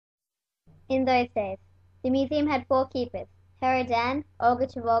In those days, the museum had 4 keepers: Heradan, Olga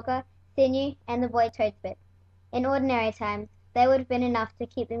Chavolka, Sinew, and the boy Toadspit. In ordinary times, they would have been enough to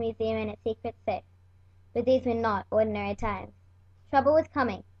keep the museum and its secrets safe. But these were not ordinary times. Trouble was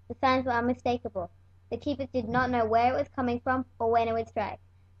coming. The signs were unmistakable. The keepers did not know where it was coming from or when it would strike,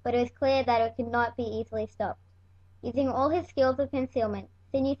 but it was clear that it could not be easily stopped. Using all his skills of concealment,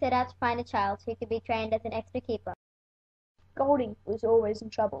 Sinew set out to find a child who could be trained as an extra keeper. Goldie was always in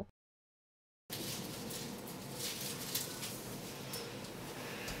trouble.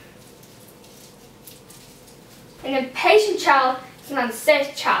 An impatient child is an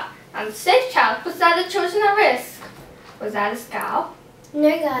unsafe child. An unsafe child puts other children at risk. Was that a scowl?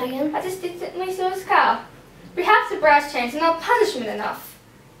 No, Guardian. I just distinctly saw a scowl. Perhaps the brass chains are not punishment enough.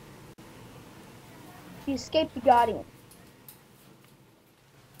 She escaped the Guardian.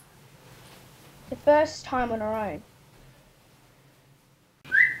 The first time on her own.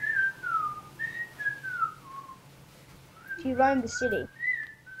 She roamed the city.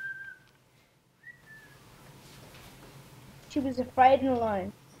 She was afraid and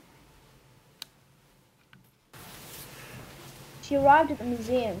alone. She arrived at the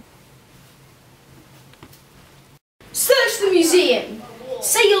museum. Search the museum.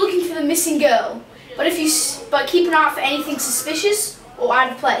 Say you're looking for the missing girl, but keep an eye out for anything suspicious or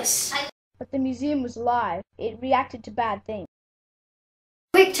out of place. But the museum was alive. It reacted to bad things.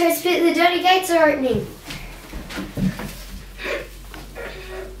 Quick, Toadspit, the dirty gates are opening.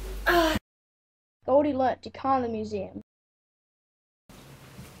 Goldie learnt to calm the museum.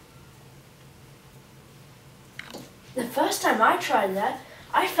 The first time I tried that,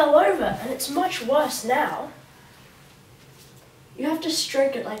 I fell over, and it's much worse now. You have to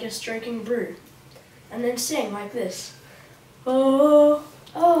stroke it like you're stroking brew, and then sing like this. Oh,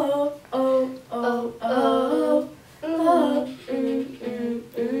 oh, oh, oh, oh, oh,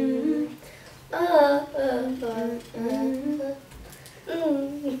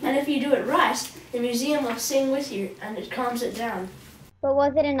 And if you do it right, the museum will sing with you, and it calms it down. But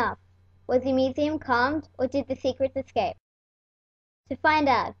was it enough? Was the museum calmed, or did the secrets escape? To find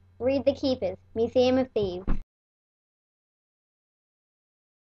out, read The Keepers, Museum of Thieves.